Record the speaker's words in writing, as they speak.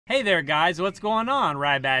Hey there, guys. What's going on?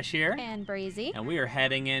 Rybash here. And Breezy. And we are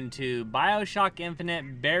heading into BioShock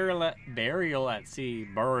Infinite Burial at Sea.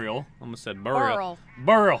 Burial. Almost said burial.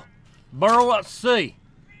 Burial at Sea.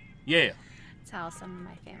 Yeah. That's how some of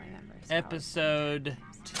my family members Episode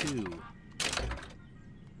 2.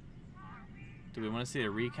 Do we want to see a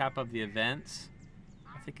recap of the events?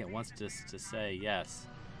 I think it wants us to say yes.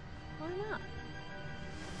 Why not?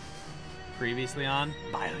 Previously on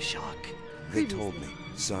BioShock. They told me,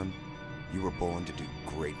 son, you were born to do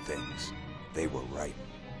great things. They were right.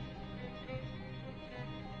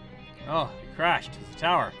 Oh, you crashed. It's a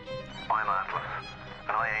tower. I'm Atlas,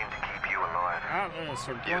 and I aim to keep you alive. Atlas,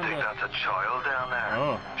 we're You going think to... that's a child down there?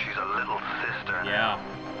 Oh. She's a little sister Yeah. now.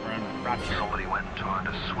 We're in Rapture. Somebody went and turned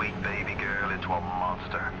a sweet baby girl into a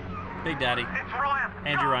monster. Big Daddy. It's Ryan!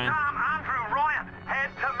 Andrew Ryan. Andrew Ryan! Head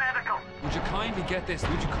to medical! Would you kindly get this?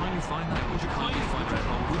 Would you kindly find that? Would you kindly find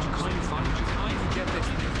that? Would you kindly find? Would you kindly get this?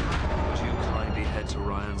 Would you kindly head to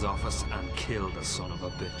Ryan's office and kill the son of a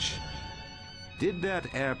bitch? Did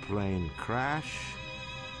that airplane crash?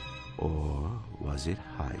 Or was it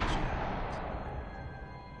hijacked?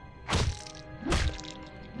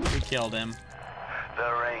 We killed him.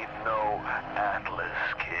 There ain't no Atlas,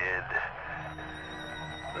 kid.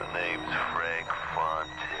 The name's Frank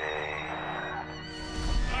Fontaine.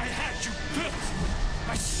 I had you built.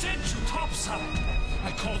 I sent you topside.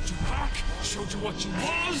 I called you back, showed you what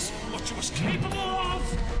you was capable of.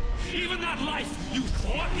 Even that life you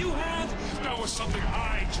thought you had, that was something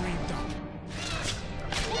I dreamed up.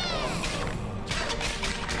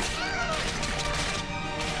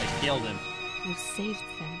 I killed him. You saved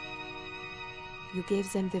them. You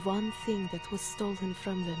gave them the one thing that was stolen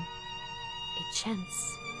from them. A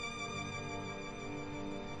chance.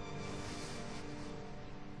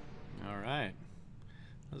 Alright.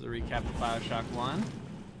 That was a recap of BioShock 1.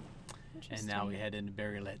 And now we head into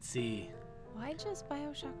Burial at Sea. Why just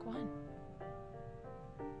BioShock 1?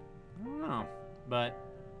 I don't know. But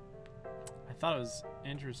I thought it was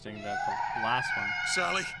interesting that the last one...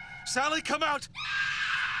 Sally! Sally, come out!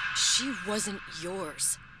 She wasn't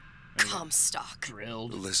yours, Comstock.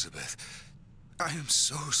 Drilled. Elizabeth, I am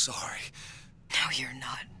so sorry. No, you're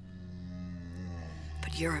not.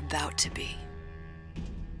 But you're about to be.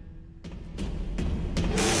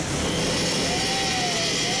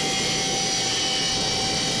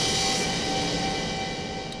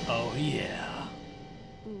 Oh, yeah.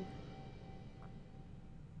 Ooh.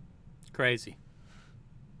 Crazy.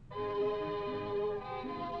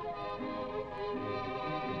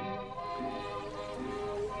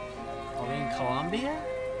 Are we in Colombia?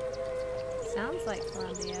 Sounds like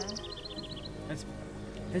Colombia.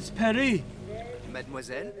 It's Paris.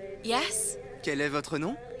 Mademoiselle, Yes? quel est votre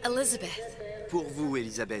nom? Elizabeth. Pour vous,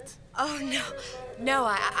 Elisabeth. Oh, no. No,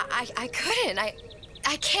 I couldn't.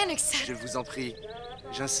 I can't accept... Je vous en prie,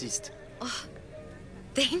 j'insiste. Oh,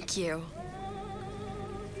 thank you.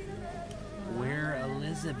 We're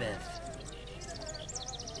Elizabeth.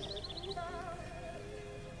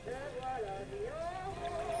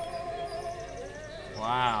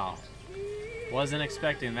 Wow. Wasn't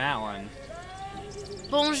expecting that one.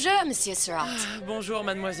 Bonjour, Monsieur Surratt. Bonjour,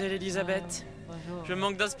 mademoiselle Elisabeth. Bonjour. Je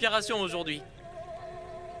manque d'inspiration aujourd'hui.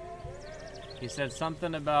 He said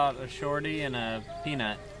something about a shorty and a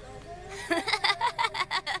peanut.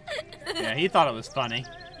 Yeah, he thought it was funny.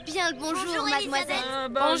 Bien le bonjour, mademoiselle.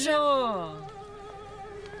 Bonjour.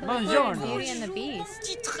 Bonjour. Beauty and the Beast.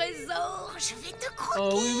 Petit trésor, je vais te croquer.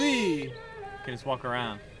 Oh, oui, oui. Can just walk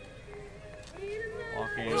around.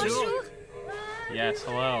 Walking. Bonjour. Yes,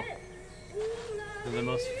 hello. They're the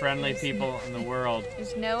most friendly people in the world.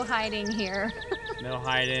 There's no hiding here. No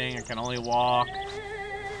hiding. I can only walk.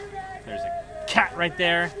 There's a cat right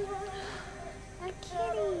there. A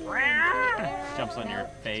kitty. Jumps on your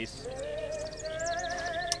face.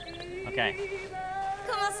 Okay.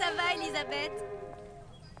 Comment ça va, Elisabeth?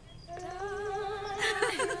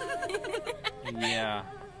 Yeah.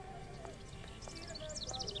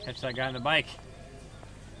 Catch that guy on the bike.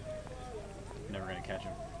 Never gonna catch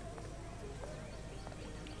him.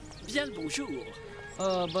 Bien le bonjour.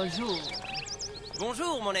 Bonjour.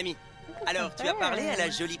 Bonjour, mon ami. Alors, tu as parlé à la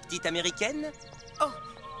jolie petite américaine? Oh,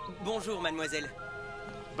 bonjour, mademoiselle.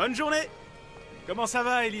 Bonne journée! Comment ça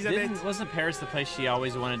va, Elisabeth? Wasn't Paris the place she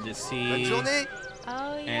always wanted to see? Bonne journée!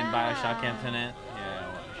 Oh, yeah. And BioShock Infinite? Yeah.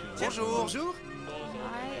 Bonjour! Bonjour!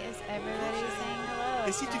 Why is everybody saying hello?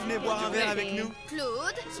 Et si tu venais boire un verre avec nous?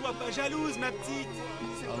 Claude? Sois pas jalouse, ma petite!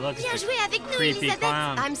 Oh, look, Viens it's jouer the avec nous, creepy Elisabeth.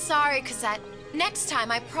 clown. I'm sorry, Cassette. Next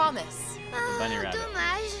time, I promise. Oh, bunny rabbit.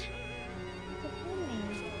 dommage.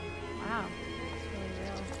 Wow. It's really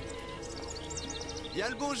real. Bien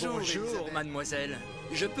le bonjour, Bonjour, Elisabeth. mademoiselle.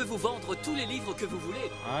 Je peux vous vendre tous les livres que vous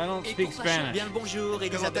voulez. I don't Et speak pour pas cher. Spanish. Bien le bonjour,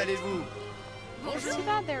 Elisabeth. Comment allez-vous? It's too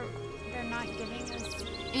bad they're not giving us.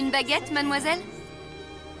 Une baguette, mademoiselle?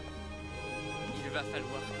 Il va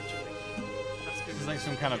falloir que tu m'aides. Parce que This is like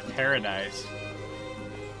some kind of paradise.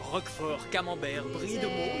 Roquefort, camembert, brie de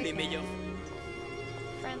Meaux, les meilleurs.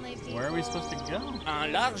 Friendly people. Where are we supposed to go?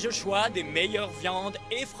 Un large choix des meilleures viandes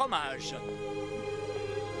et fromages.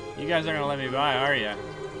 You guys aren't gonna let me by, are you?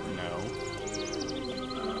 No.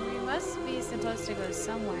 We must be supposed to go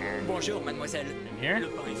somewhere. Bonjour, mademoiselle. In here? Le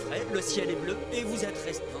pain est frais, le ciel est bleu et vous êtes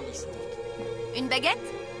resplendissante. Une baguette?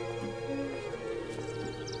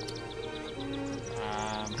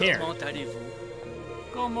 Here. Comment allez-vous?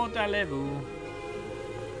 Comment allez-vous?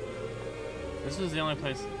 This was the only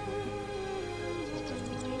place.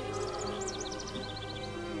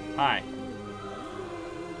 Hi.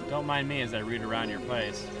 Don't mind me as I root around your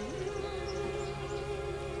place.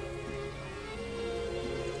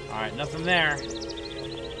 Alright, nothing there.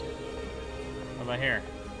 What about here?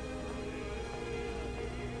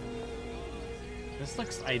 This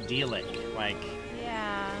looks idyllic, like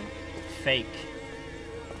Yeah. fake.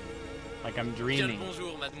 Like I'm dreaming. Bien le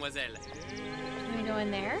bonjour, mademoiselle. Can we go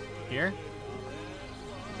in there? Here?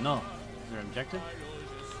 No. Is there an objective?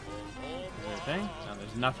 Is there a thing? No,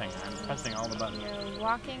 there's nothing. I'm pressing all the buttons. You're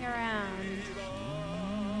walking around.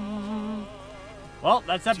 Well,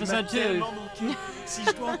 that's episode 2. Tellement manqué. Si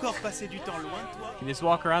je dois encore passer du temps loin de toi. You just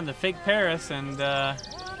walk around the fake Paris and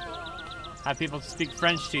have people speak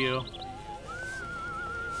French to you.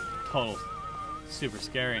 Total. Super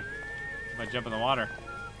scary. If I jump in the water.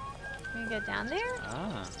 Can we get down there?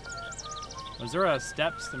 Ah. Was there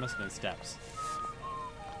steps? There must have been steps.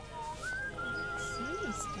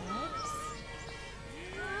 See steps.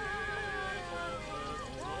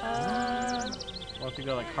 What if we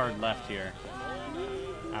go like hard left here?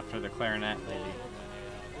 After the clarinet lady.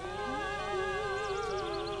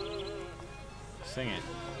 Sing it.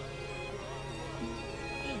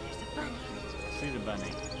 Hey, there's a bunny. See the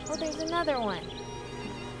bunny. Oh, there's another one.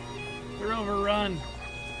 They're overrun.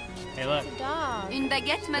 Hey, look. It's a dog. Une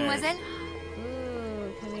baguette, mademoiselle?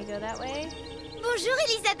 Ooh, can we go that way? Bonjour,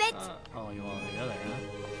 Elisabeth. Oh, you want to go there, huh?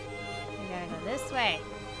 We gotta go this way.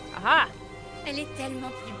 Aha! Elle est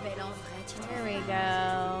tellement plus belle en vrai, tu Here we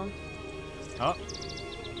go. Oh. It's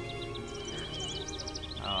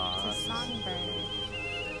Oh, a songbird.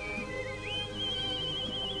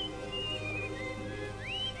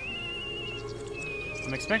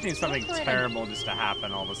 I'm expecting something Like we're in a- terrible just to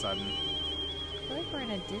happen all of a sudden. I feel like we're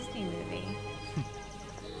in a Disney movie.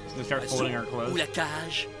 Just gonna start folding our Ou clothes. la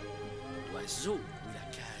cage. L'oiseau ou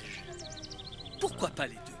la cage. Pourquoi pas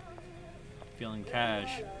les deux? Feeling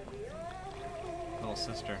cash. Little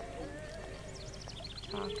sister.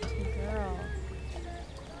 Talk to girl.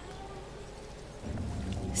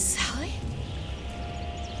 Sally?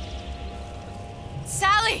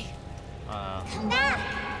 Sally!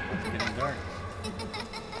 It's getting dark.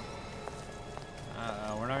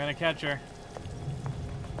 We're not gonna catch her.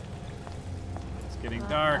 It's getting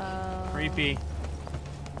dark. Creepy.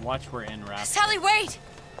 Watch, we're in Rapture. Sally, wait!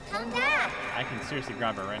 Come back. I can seriously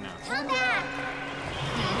grab her right now. Come back.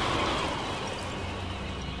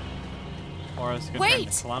 Or let's go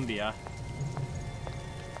Wait! to Columbia.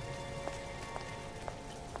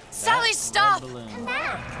 Sally, That stop! red balloon. Come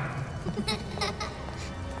back.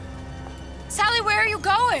 Sally, where are you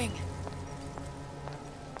going?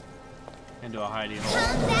 Into a hidey hole.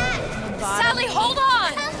 Come back. Sally, hold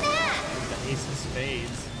on! Come back. The Ace of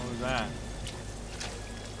Spades. What was that?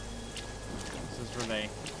 This is where they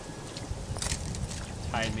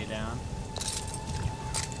tied me down.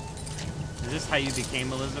 Is this how you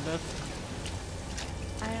became Elizabeth?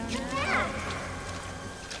 I don't know.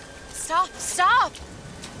 Stop, stop!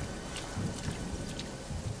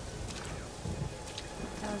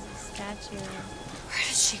 That was a statue. Where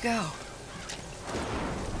did she go?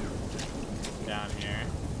 Down here.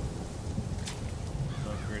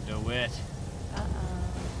 Booker DeWitt. Uh-oh.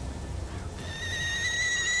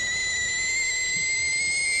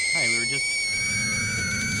 Hey, we were just...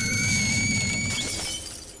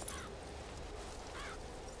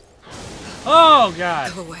 Oh,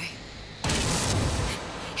 God! Go away.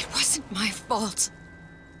 It wasn't my fault.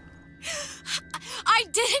 I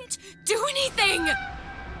didn't do anything!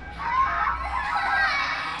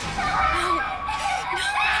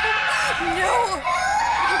 No,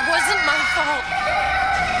 it wasn't my fault.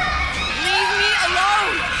 Leave me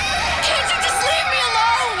alone. Can't you just leave me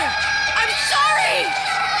alone? I'm sorry.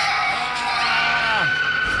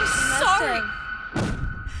 I'm sorry.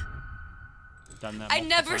 Done that I multiple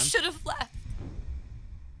never times. should have left.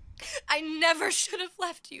 I never should have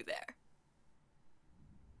left you there.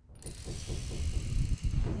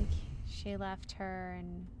 She left her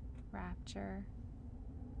in Rapture.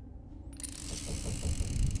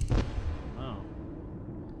 Oh.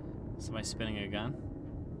 Somebody spinning a gun?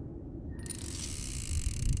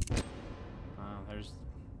 Oh, there's...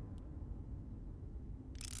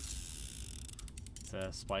 It's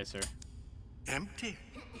a splicer. Empty.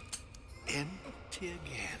 Empty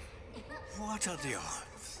again. What are the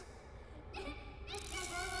odds?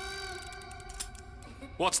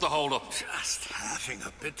 What's the holdup? Just having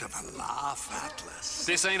a bit of a laugh, Atlas.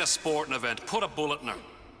 This ain't a sporting event. Put a bullet in her.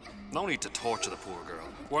 No need to torture the poor girl.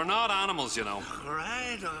 We're not animals, you know. All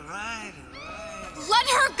right. Let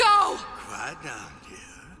her go! Quiet down,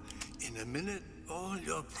 dear. In a minute, all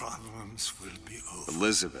your problems will be over.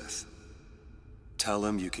 Elizabeth, tell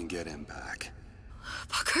him you can get him back.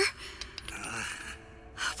 Booker?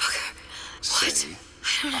 Booker, what? Say,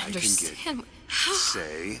 I don't understand. How?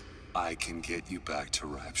 Say, I can get you back to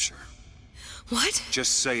Rapture. What?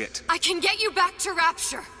 Just say it. I can get you back to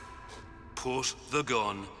Rapture. Put the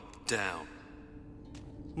gun down.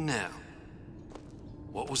 Now,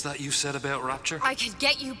 what was that you said about Rapture? I can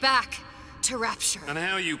get you back to Rapture. And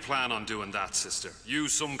how you plan on doing that, sister? You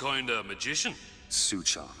some kind of magician?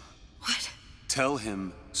 Suchong. What? Tell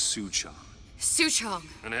him Suchong. Suchong.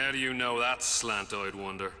 And how do you know that, slant-eyed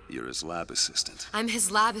wonder? You're his lab assistant. I'm his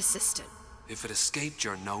lab assistant. If it escaped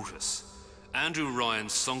your notice, Andrew Ryan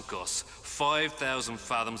sunk us 5,000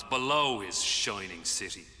 fathoms below his shining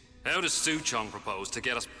city. How does Suchong propose to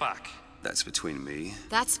get us back? That's between me.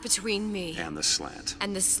 That's between me. And the slant.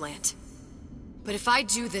 And the slant. But if I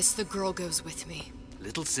do this, the girl goes with me.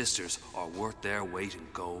 Little sisters are worth their weight in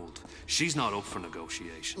gold. She's not up for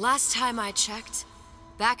negotiation. Last time I checked,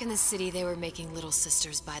 back in the city they were making little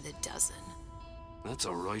sisters by the dozen. That's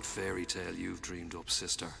a right fairy tale you've dreamed up,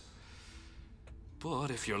 sister.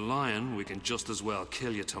 But if you're lying, we can just as well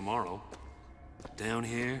kill you tomorrow. Down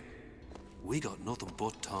here, we got nothing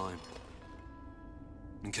but time.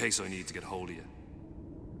 In case I need to get hold of you.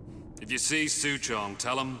 If you see Suchong,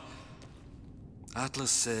 tell him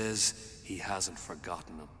Atlas says he hasn't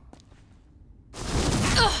forgotten him.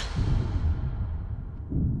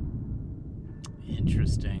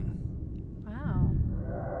 Interesting. Wow.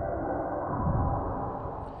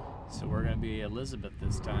 So we're gonna be Elizabeth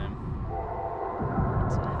this time.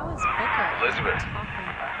 So how is Booker Elizabeth. talking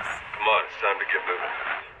to us? Come on, it's time to get moving.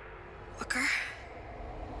 Booker?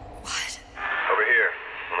 What? Over here,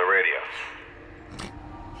 on the radio.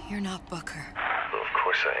 You're not Booker. Well, of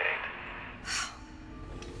course I ain't.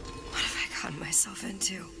 What have I gotten myself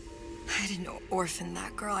into? I didn't orphan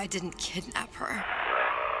that girl. I didn't kidnap her.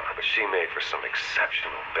 But she made for some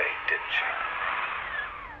exceptional bait, didn't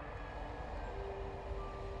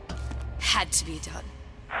she? Had to be done.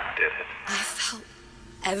 Did it? I felt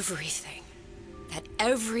everything that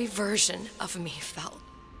every version of me felt.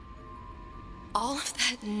 All of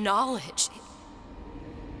that knowledge.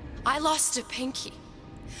 I lost a pinky,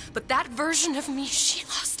 but that version of me, she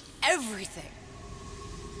lost everything.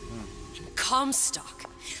 And Comstock,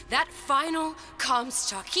 that final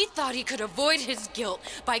Comstock, he thought he could avoid his guilt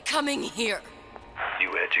by coming here.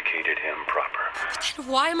 You educated him proper. But then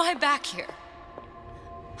why am I back here?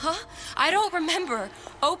 Huh? I don't remember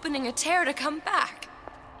opening a tear to come back.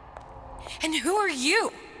 And who are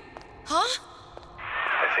you? Huh?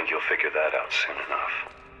 I think you'll figure that out soon enough.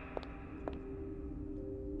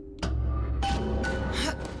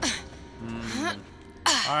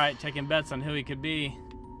 Alright, taking bets on who he could be.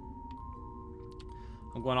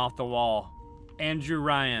 I'm going off the wall. Andrew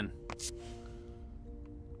Ryan.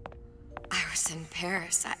 I was in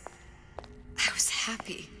Paris. I was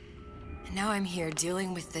happy. And now I'm here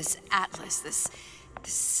dealing with this Atlas, this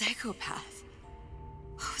psychopath.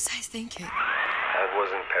 What was I thinking? I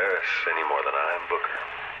wasn't Paris any more than I am Booker.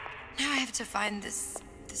 Now I have to find this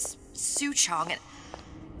Suchong, and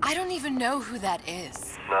I don't even know who that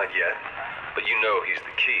is. Not yet, but you know he's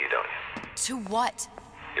the key, don't you? To what?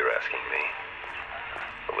 You're asking me.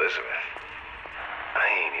 Elizabeth, I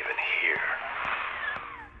ain't even here.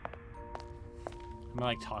 Am I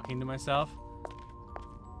like talking to myself?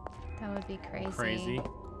 That would be crazy. Crazy.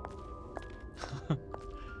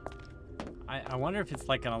 I wonder if it's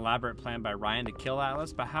like an elaborate plan by Ryan to kill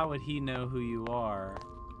Atlas, but how would he know who you are?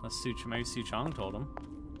 Unless maybe Suchong told him.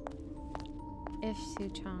 If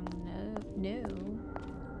Suchong knew.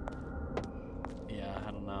 Yeah,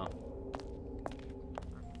 I don't know.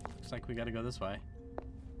 Looks like we gotta go this way.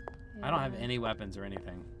 Yeah. I don't have any weapons or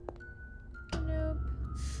anything. Nope.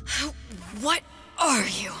 What are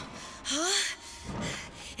you? Huh?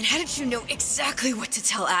 And how did you know exactly what to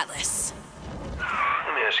tell Atlas?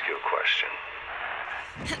 Let me ask you a question.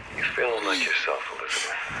 You feeling like yourself,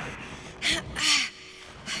 Elizabeth?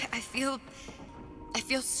 I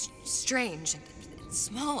feel strange and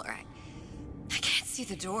smaller. I can't see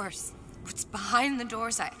the doors. What's behind the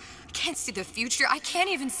doors? I can't see the future. I can't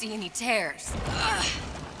even see any tears.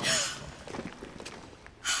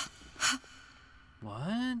 What?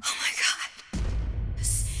 Oh my God.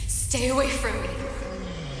 Stay away from me.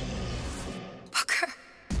 Booker.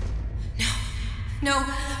 No,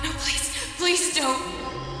 please don't.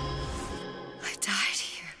 I died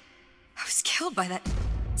here. I was killed by that.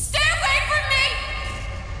 Stay away from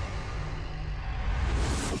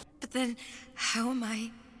me! But then, how am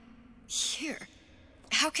I here?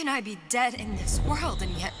 How can I be dead in this world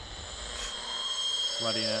and yet...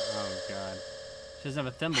 Bloody, oh God. She doesn't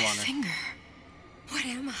have a thimble on her. Finger. What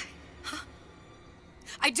am I? Huh?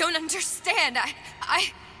 I don't understand.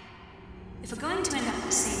 I... If we're going to end up at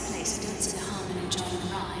the same place, I don't see the harm in enjoying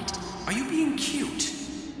the ride. Are you being cute?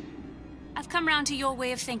 I've come round to your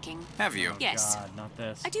way of thinking. Have you? Yes. God, not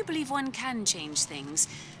this. I do believe one can change things,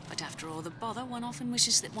 but after all the bother, one often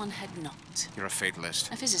wishes that one had not. You're a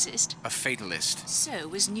fatalist. A physicist. A fatalist. So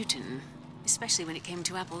was Newton, especially when it came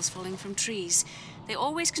to apples falling from trees. They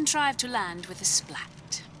always contrived to land with a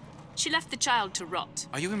splat. She left the child to rot.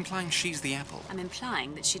 Are you implying she's the apple? I'm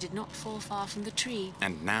implying that she did not fall far from the tree.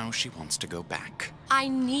 And now she wants to go back. I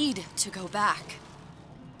need to go back.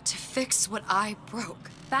 To fix what I broke.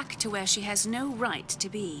 Back to where she has no right to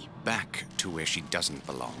be. Back to where she doesn't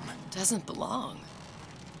belong. Doesn't belong?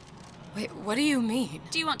 Wait, what do you mean?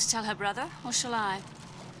 Do you want to tell her brother, or shall I?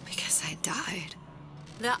 Because I died.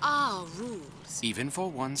 There are rules. Even for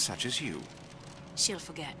one such as you. She'll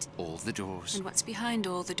forget. All the doors. And what's behind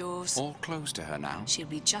all the doors? All closed to her now. She'll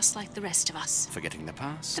be just like the rest of us. Forgetting the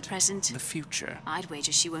past. The present. The future. I'd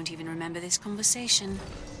wager she won't even remember this conversation.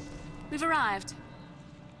 We've arrived.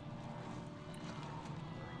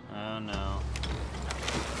 Oh no.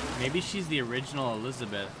 Maybe she's the original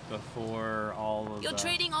Elizabeth before all of You're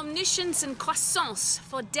trading omniscience and croissance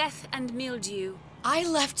for death and mildew. I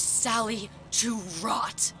left Sally to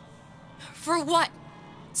rot. For what?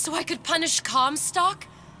 So I could punish Comstock?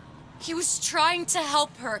 He was trying to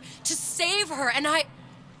help her, to save her, and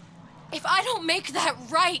if I don't make that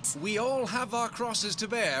right... We all have our crosses to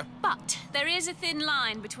bear. But there is a thin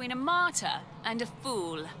line between a martyr and a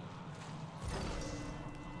fool.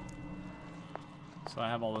 So I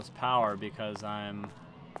have all this power because I'm...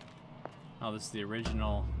 Oh, this is the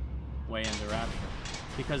original way into Rapture.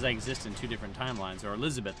 Because I exist in two different timelines, or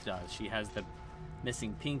Elizabeth does. She has the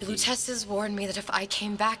missing pinky. Blue Tessa's warned me that if I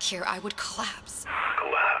came back here, I would collapse.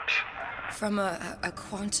 Collapse? From a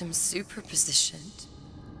quantum superposition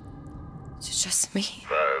to just me.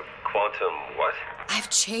 Quantum what? I've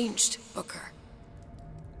changed, Booker.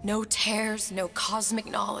 No tears, no cosmic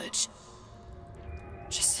knowledge.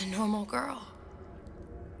 Just a normal girl.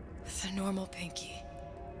 With a normal pinky.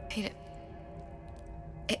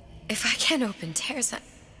 If I can't open tears,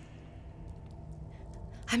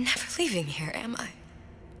 I'm never leaving here, am I?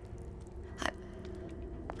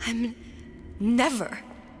 I'm never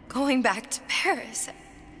going back to Paris.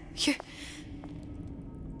 You're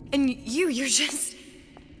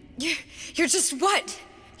just what?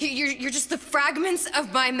 You're just the fragments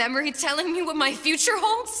of my memory telling me what my future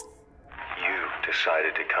holds? You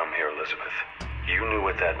decided to come here, Elizabeth. You knew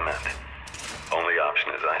what that meant. Only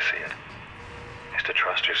option, as I see it, is to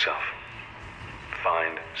trust yourself.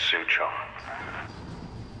 Find Suchong.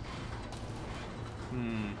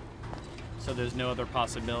 So there's no other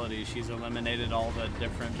possibility. She's eliminated all the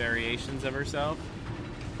different variations of herself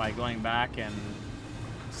by going back and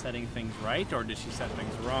setting things right, or did she set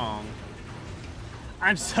things wrong?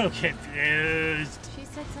 I'm so confused. She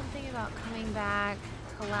said something about coming back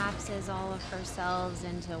collapses all of her selves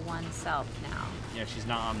into one self now. Yeah, she's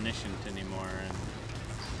not omniscient anymore and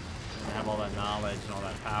doesn't have all that knowledge and all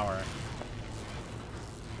that power.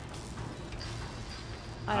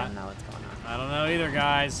 I don't know what's going on. I don't know either,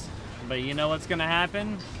 guys. But you know what's gonna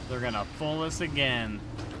happen? They're gonna fool us again.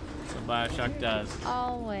 That's what BioShock does.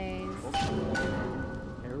 Always.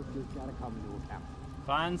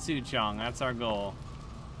 Find Suchong, that's our goal.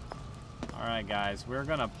 Alright guys, we're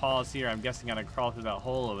gonna pause here. I'm guessing I gotta crawl through that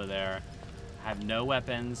hole over there. I have no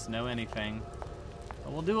weapons, no anything.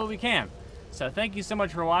 But we'll do what we can. So thank you so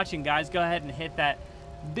much for watching, guys. Go ahead and hit that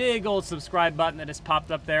big old subscribe button that just popped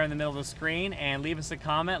up there in the middle of the screen, and leave us a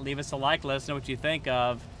comment, leave us a like, let us know what you think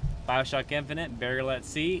of BioShock Infinite Burial at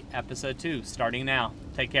Sea, Episode 2, starting now.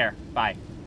 Take care. Bye.